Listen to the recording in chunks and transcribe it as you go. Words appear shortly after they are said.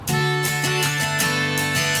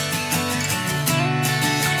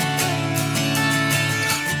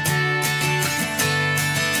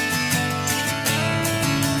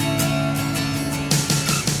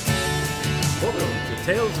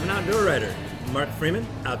outdoor writer. Mark Freeman,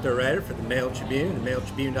 outdoor writer for the Mail Tribune,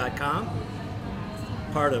 themailtribune.com.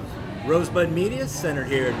 Part of Rosebud Media, centered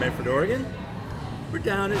here in Medford, Oregon. We're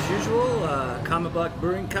down as usual, Common Block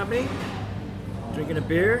Brewing Company, drinking a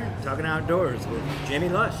beer, talking outdoors with Jamie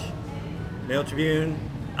Lush, Mail Tribune,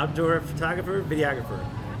 outdoor photographer, videographer.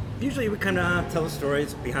 Usually we come down, tell the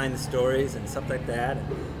stories behind the stories and stuff like that,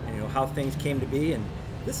 and you know how things came to be. And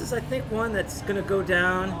this is, I think, one that's going to go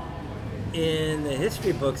down in the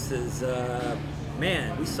history books as,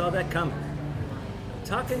 man, we saw that coming.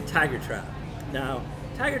 Talking tiger trout. Now,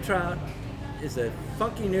 tiger trout is a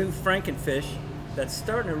funky new frankenfish that's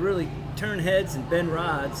starting to really turn heads and bend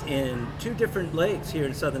rods in two different lakes here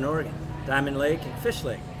in Southern Oregon, Diamond Lake and Fish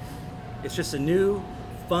Lake. It's just a new,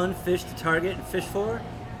 fun fish to target and fish for,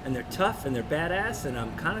 and they're tough and they're badass, and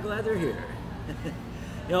I'm kind of glad they're here.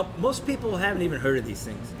 You know, most people haven't even heard of these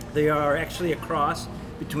things. They are actually a cross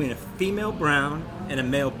between a female brown and a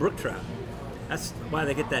male brook trout. That's why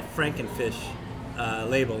they get that frankenfish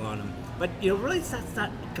label on them. But you know, really, that's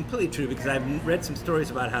not completely true, because I've read some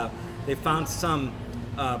stories about how they found some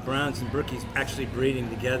browns and brookies actually breeding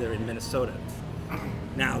together in Minnesota.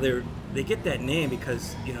 Now they get that name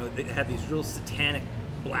because you know they have these real satanic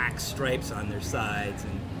black stripes on their sides,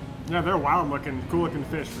 and yeah, they're wild looking, cool looking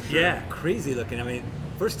fish for sure. Yeah, crazy looking. I mean,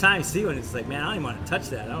 first time you see one, it's like, man, I don't even want to touch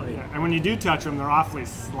that. I don't even. Yeah. And when you do touch them, they're awfully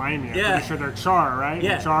slimy. I'm Yeah. pretty sure they're char, right?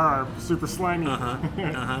 Yeah. And char are super slimy.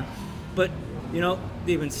 But you know,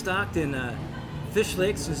 they've been stocked in Fish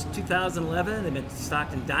Lake since 2011. They've been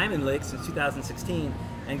stocked in Diamond Lake since 2016.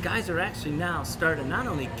 And guys are actually now starting to not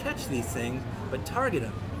only catch these things, but target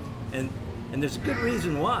them. And there's a good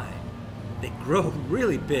reason why. They grow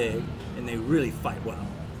really big and they really fight well.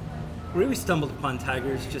 We stumbled upon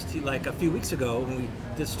tigers just like a few weeks ago when we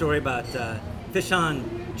did a story about fish on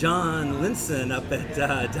John Linson up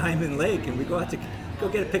at Diamond Lake, and we go out to go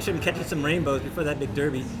get a picture of him catching some rainbows before that big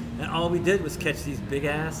derby, and all we did was catch these big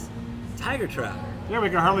ass tiger trout. Yeah, we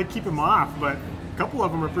could hardly keep them off, but a couple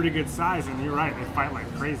of them are pretty good size, and you're right, they fight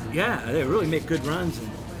like crazy. Yeah, they really make good runs, and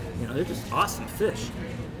you know, they're just awesome fish.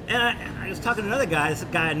 And I was talking to another guy, this is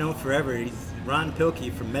a guy I've known forever. He's Ron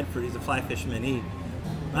Pilkey from Medford. He's a fly fisherman.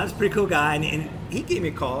 That's a pretty cool guy, and he gave me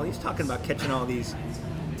a call. He's talking about catching all these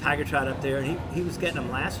tiger trout up there, and he was getting them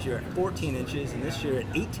last year at 14 inches and this year at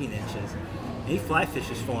 18 inches. And he fly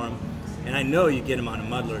fishes for them, and I know you get them on a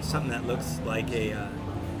muddler, something that looks like a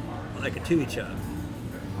tui chub.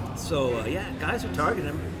 So yeah, guys are targeting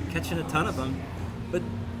them, catching a ton of them. But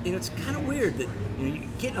you know, it's kind of weird that you know, you're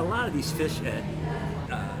getting a lot of these fish at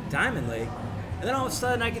Diamond Lake, and then all of a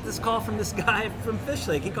sudden I get this call from this guy from Fish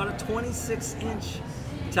Lake. He caught a 26-inch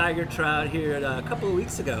tiger trout here a couple of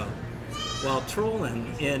weeks ago while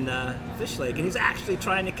trolling in Fish Lake, and he's actually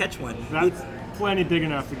trying to catch one. That's plenty big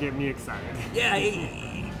enough to get me excited. Yeah,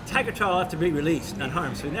 tiger trout will have to be released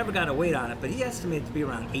unharmed, so he never got a weight on it, but he estimated to be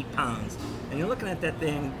around 8 pounds. And you're looking at that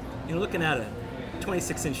thing, you're looking at a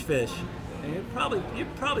 26-inch fish, and you're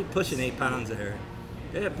probably pushing 8 pounds there.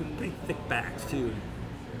 They have pretty thick backs too.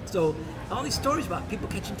 So all these stories about people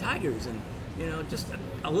catching tigers, and you know, just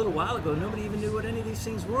a little while ago, nobody even knew what any of these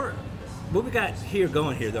things were. What we got here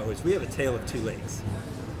going here, though, is we have a tale of two lakes.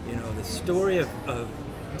 You know, the story of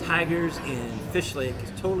tigers in Fish Lake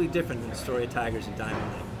is totally different than the story of tigers in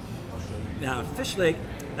Diamond Lake. Now, in Fish Lake,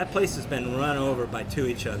 that place has been run over by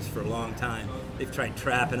tui chubs for a long time. They've tried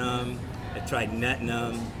trapping them, they've tried netting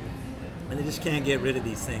them, and they just can't get rid of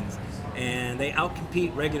these things. And they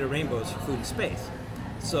outcompete regular rainbows for food and space.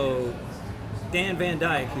 So Dan Van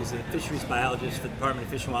Dyke, who's a fisheries biologist for the Department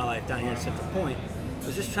of Fish and Wildlife down here in Central Point,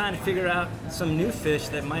 was just trying to figure out some new fish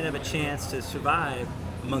that might have a chance to survive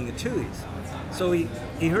among the tuis. So he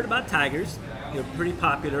heard about tigers. They're pretty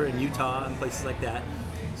popular in Utah and places like that.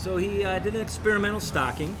 So he did an experimental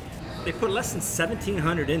stocking. They put less than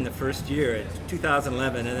 1,700 in the first year at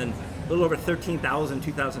 2011, and then a little over 13,000 in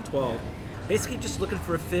 2012. Basically just looking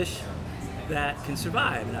for a fish that can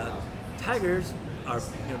survive. Now, tigers are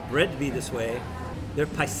bred to be this way. They're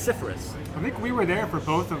pisciferous. I think we were there for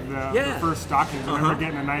both of the first stockings. I remember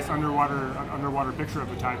getting a nice underwater picture of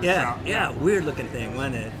the tiger trout. Yeah, weird looking thing,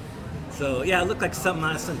 wasn't it? So yeah, it looked like something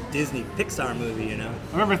out of some Disney Pixar movie, you know.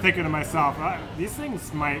 I remember thinking to myself, these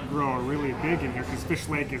things might grow really big in here because Fish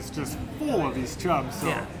Lake is just full of these chubs.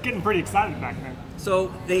 So getting pretty excited back then.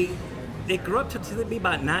 So they grow up to be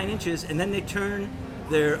about 9 inches, and then they turn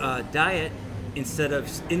their diet, instead of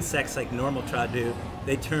insects like normal trout do,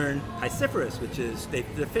 they turn pisciferous, which is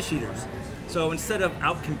they're fish eaters. So instead of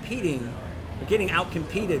getting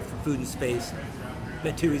outcompeted for food and space,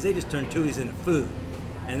 the tuis, they just turn tuis into food.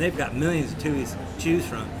 And they've got millions of tuis to choose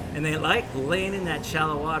from. And they like laying in that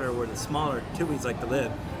shallow water where the smaller tuis like to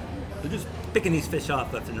live. They're just picking these fish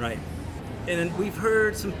off left and right. And then we've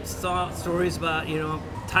heard some stories about,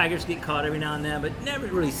 tigers get caught every now and then, but never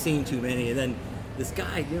really seen too many. And then this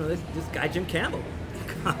guy, this guy, Jim Campbell,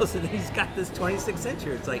 and he's got this 26-incher.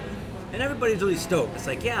 It's like, and everybody's really stoked. It's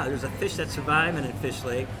like, yeah, there's a fish that's surviving in Fish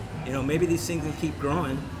Lake. Maybe these things can keep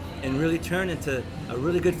growing and really turn into a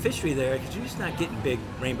really good fishery there, because you're just not getting big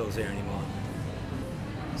rainbows there anymore.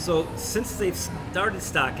 So since they've started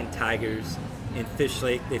stocking tigers in Fish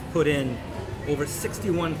Lake, they've put in over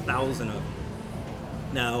 61,000 of them.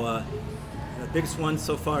 Now, the biggest one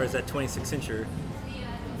so far is that 26-incher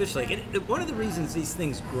Fish Lake. And one of the reasons these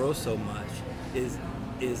things grow so much is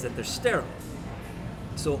that they're sterile.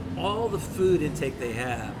 So all the food intake they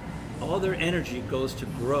have, all their energy goes to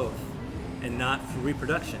growth and not for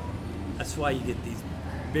reproduction. That's why you get these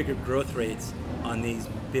bigger growth rates on these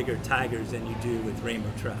bigger tigers than you do with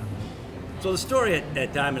rainbow trout. So the story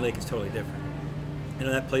at Diamond Lake is totally different.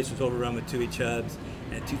 That place was overrun with tui chubs.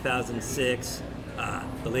 And in 2006,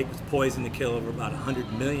 the lake was poisoned to kill over about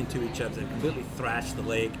 100 million tui chubs that completely thrashed the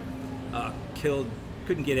lake,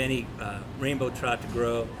 couldn't get any rainbow trout to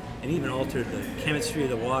grow, and even altered the chemistry of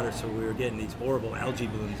the water, so we were getting these horrible algae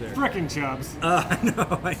blooms there. Frickin' chubs.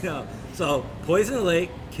 I know. So poisoned the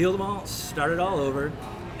lake, killed them all, started all over,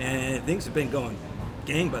 and things have been going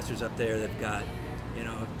gangbusters up there. They've got,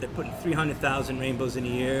 they're putting 300,000 rainbows in a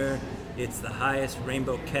year. It's the highest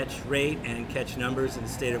rainbow catch rate and catch numbers in the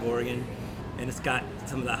state of Oregon. And it's got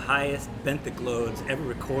some of the highest benthic loads ever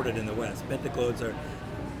recorded in the West. Benthic loads are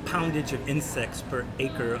poundage of insects per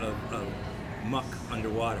acre of muck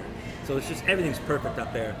underwater. So it's just, everything's perfect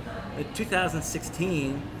up there. In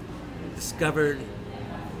 2016, discovered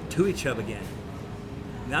tui chub again.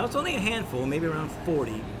 Now it's only a handful, maybe around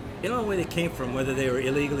 40. You don't know where they came from, whether they were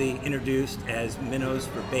illegally introduced as minnows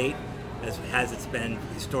for bait, as it's been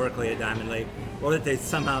historically at Diamond Lake, or that they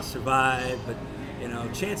somehow survived. But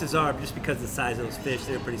chances are, just because of the size of those fish,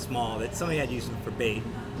 they're pretty small, that somebody had used them for bait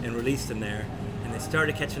and released them there, and they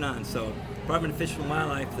started catching on. So Department of Fish and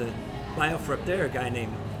Wildlife, the biographer up there, a guy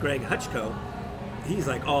named Greg Hutchko, he's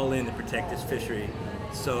like all in to protect this fishery.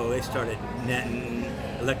 So they started netting,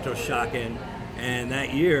 electroshocking, and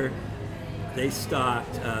that year they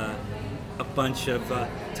stocked a bunch of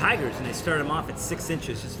tigers, and they started them off at 6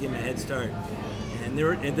 inches just to give them a head start. And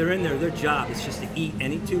they're in there. Their job is just to eat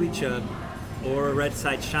any tui chub or a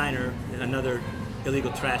red-side shiner, another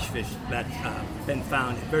illegal trash fish that's been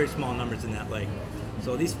found in very small numbers in that lake.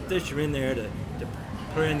 So these fish are in there to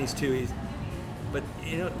put in these tuis. But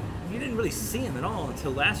you didn't really see them at all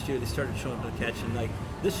until last year. They started showing up to catch, and like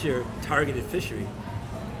this year, targeted fishery,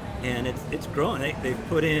 and it's growing. They've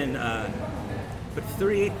put in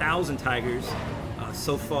 38,000 tigers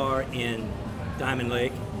so far in Diamond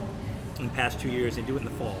Lake in the past 2 years. They do it in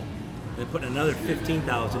the fall. They're putting another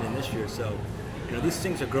 15,000 in this year. So these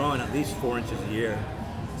things are growing at least 4 inches a year.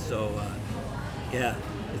 So yeah,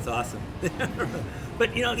 it's awesome.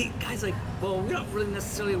 But guys like, well, we don't really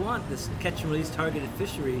necessarily want this catch and release targeted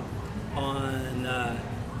fishery on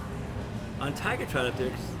tiger trout up there,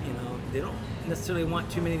 because they don't necessarily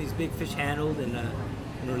want too many of these big fish handled and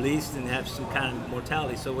released and have some kind of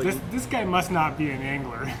mortality. So this guy must not be an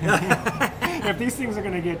angler. If these things are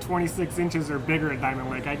going to get 26 inches or bigger at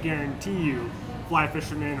Diamond Lake, I guarantee you fly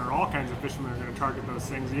fishermen or all kinds of fishermen are going to target those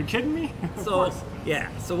things. Are you kidding me? Of course.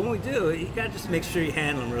 Yeah. So when we do, you got to just make sure you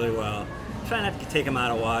handle them really well. Try not to take them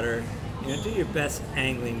out of water. Do your best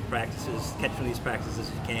angling practices, catch release practices as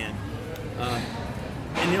you can.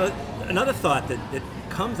 And another thought that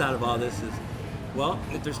comes out of all this is, well,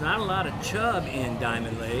 if there's not a lot of chub in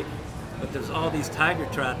Diamond Lake, but there's all these tiger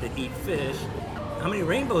trout that eat fish, how many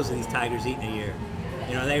rainbows are these tigers eating a year?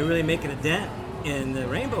 Are they really making a dent in the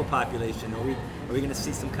rainbow population? Are we going to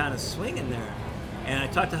see some kind of swing in there? And I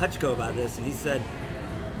talked to Hutchko about this, and he said,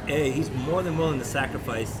 hey, he's more than willing to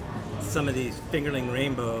sacrifice some of these fingerling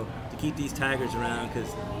rainbow to keep these tigers around,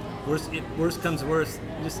 because worst comes to worst,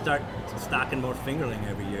 you just start stocking more fingerling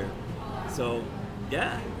every year. So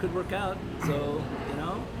yeah, it could work out. So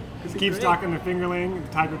just keep stocking the fingerling,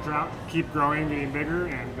 the tiger trout keep growing, getting bigger,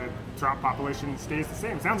 and the trout population stays the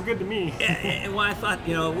same. Sounds good to me. Yeah, and why I thought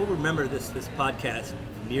we'll remember this podcast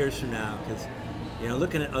years from now, because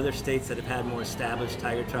looking at other states that have had more established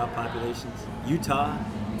tiger trout populations, Utah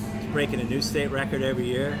is breaking a new state record every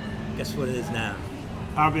year. Guess what it is now?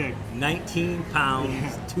 How big? 19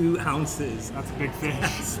 pounds, 2 ounces. That's a big fish.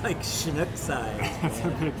 That's like Chinook size. That's a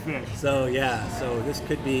big fish. So this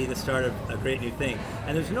could be the start of a great new thing.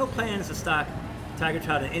 And there's no plans to stock tiger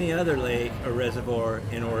trout in any other lake or reservoir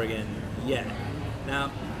in Oregon yet.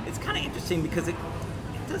 Now, it's kind of interesting because it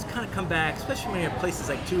does kind of come back, especially when you have places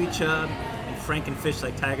like tui chub and frankenfish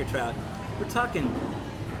like tiger trout, we're talking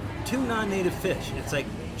 2 non-native fish. It's like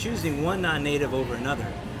choosing one non-native over another.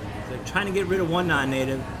 It's like trying to get rid of one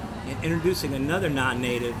non-native and introducing another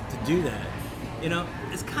non-native to do that. You know,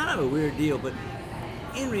 it's kind of a weird deal, but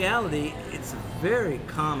in reality, it's a very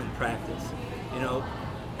common practice. You know,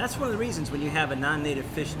 that's one of the reasons when you have a non-native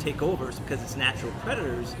fish take over is because its natural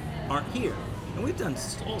predators aren't here. And we've done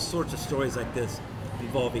all sorts of stories like this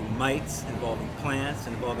involving mites, involving plants,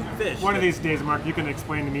 and involving fish. One of these days, Mark, you can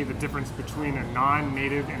explain to me the difference between a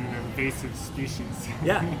non-native and an invasive species.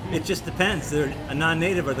 Yeah, it just depends. A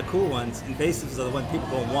non-native are the cool ones. Invasives are the ones people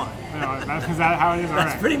don't want. No, is that how it is? All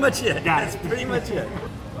That's right. pretty much it. Got it. That's pretty much it.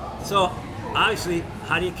 So, obviously,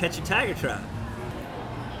 how do you catch a tiger trout?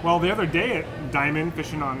 Well, the other day at Diamond,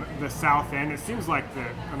 fishing on the south end, it seems like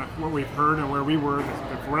what we've heard and where we were,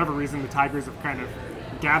 that for whatever reason, the tigers have kind of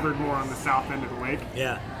gathered more on the south end of the lake.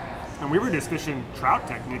 Yeah. And we were just fishing trout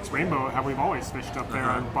techniques, rainbow, how we've always fished up there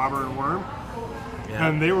on bobber and worm. Yeah.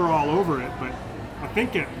 And they were all over it. But I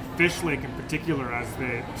think at Fish Lake in particular, as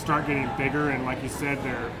they start getting bigger, and like you said,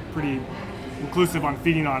 they're pretty inclusive on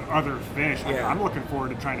feeding on other fish. Yeah. I'm looking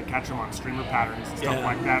forward to trying to catch them on streamer patterns and stuff Yeah.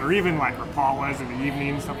 like that, or even like rapalas in the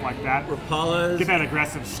evening, stuff like that. Rapalas. Get that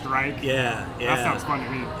aggressive strike. Yeah, yeah. That sounds fun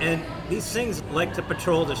to me. And these things like to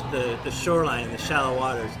patrol the shoreline and the shallow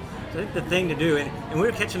waters. So I think the thing to do, and we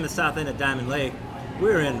were catching the south end of Diamond Lake, we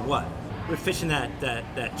were in what? We were fishing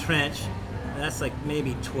that trench, and that's like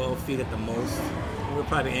maybe 12 feet at the most. We were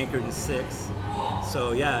probably anchored in 6.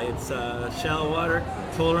 So yeah, it's shallow water,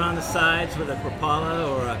 pull around the sides with a Rapala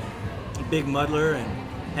or a big muddler and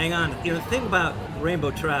hang on. You know, the thing about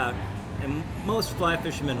rainbow trout, and most fly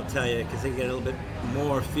fishermen will tell you because they get a little bit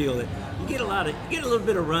more feel that you get a little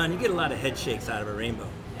bit of run, you get a lot of head shakes out of a rainbow.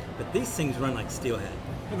 But these things run like steelhead.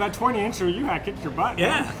 That 20-incher you had kicked your butt.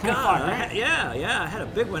 Yeah, man. God, Fuck, right? I had a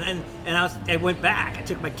big one, and I went back. I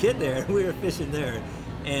took my kid there, and we were fishing there,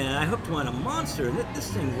 and I hooked one, a monster. And this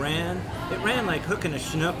thing ran. It ran like hooking a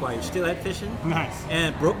Chinook while you're steelhead fishing. Nice.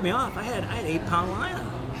 And it broke me off. I had 8-pound line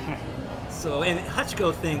on it. So, and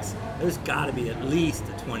Hutchko thinks there's got to be at least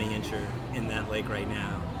a 20-incher in that lake right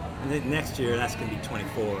now, and then next year that's going to be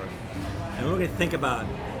 24. And we're going to think about,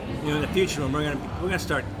 in the future when we're going to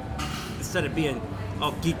start, instead of being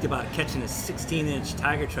all geeked about catching a 16-inch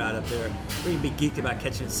tiger trout up there, we're going to be geeked about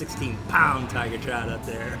catching a 16-pound tiger trout up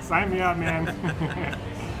there. Sign me up, man.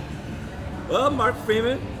 Well, Mark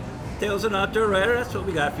Freeman, Tales of an Outdoor Writer, that's what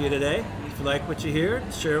we got for you today. If you like what you hear,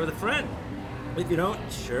 share it with a friend. If you don't,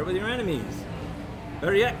 share it with your enemies.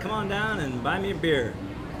 Better yet, come on down and buy me a beer.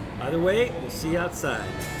 Either way, we'll see you outside.